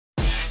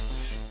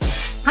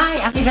Hi,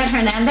 I'm Yvette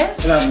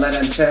Hernandez. And I'm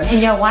Leonard Chen.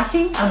 And you're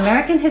watching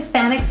American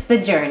Hispanics, The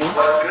Journey.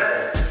 What's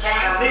good?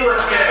 Tell me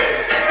what's good.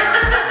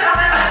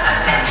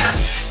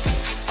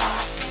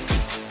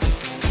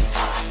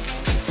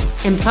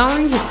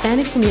 Empowering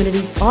Hispanic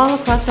communities all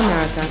across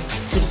America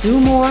to do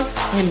more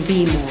and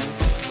be more.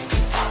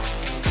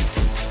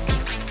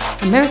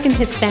 American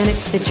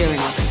Hispanics, The Journey,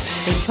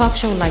 a talk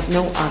show like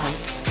no other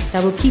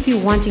that will keep you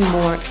wanting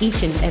more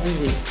each and every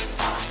week.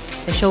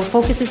 The show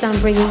focuses on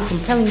bringing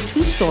compelling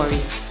true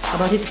stories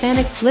about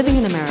Hispanics living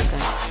in America,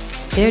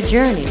 their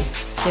journey,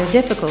 their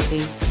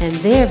difficulties, and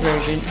their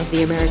version of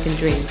the American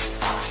dream.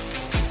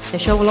 The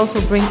show will also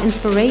bring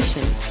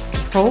inspiration,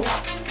 hope,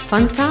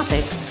 fun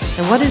topics,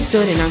 and what is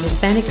good in our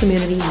Hispanic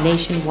community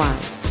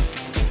nationwide.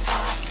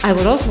 I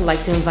would also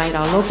like to invite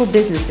our local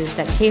businesses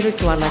that cater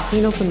to our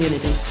Latino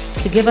community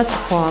to give us a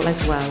call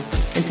as well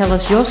and tell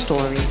us your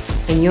story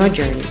and your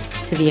journey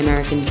to the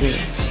American dream.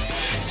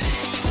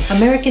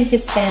 American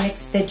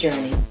Hispanics, The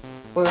Journey,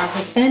 where our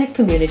Hispanic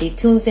community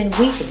tunes in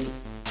weekly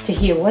to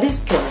hear what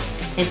is good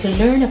and to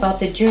learn about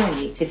the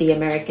journey to the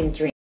American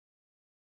dream.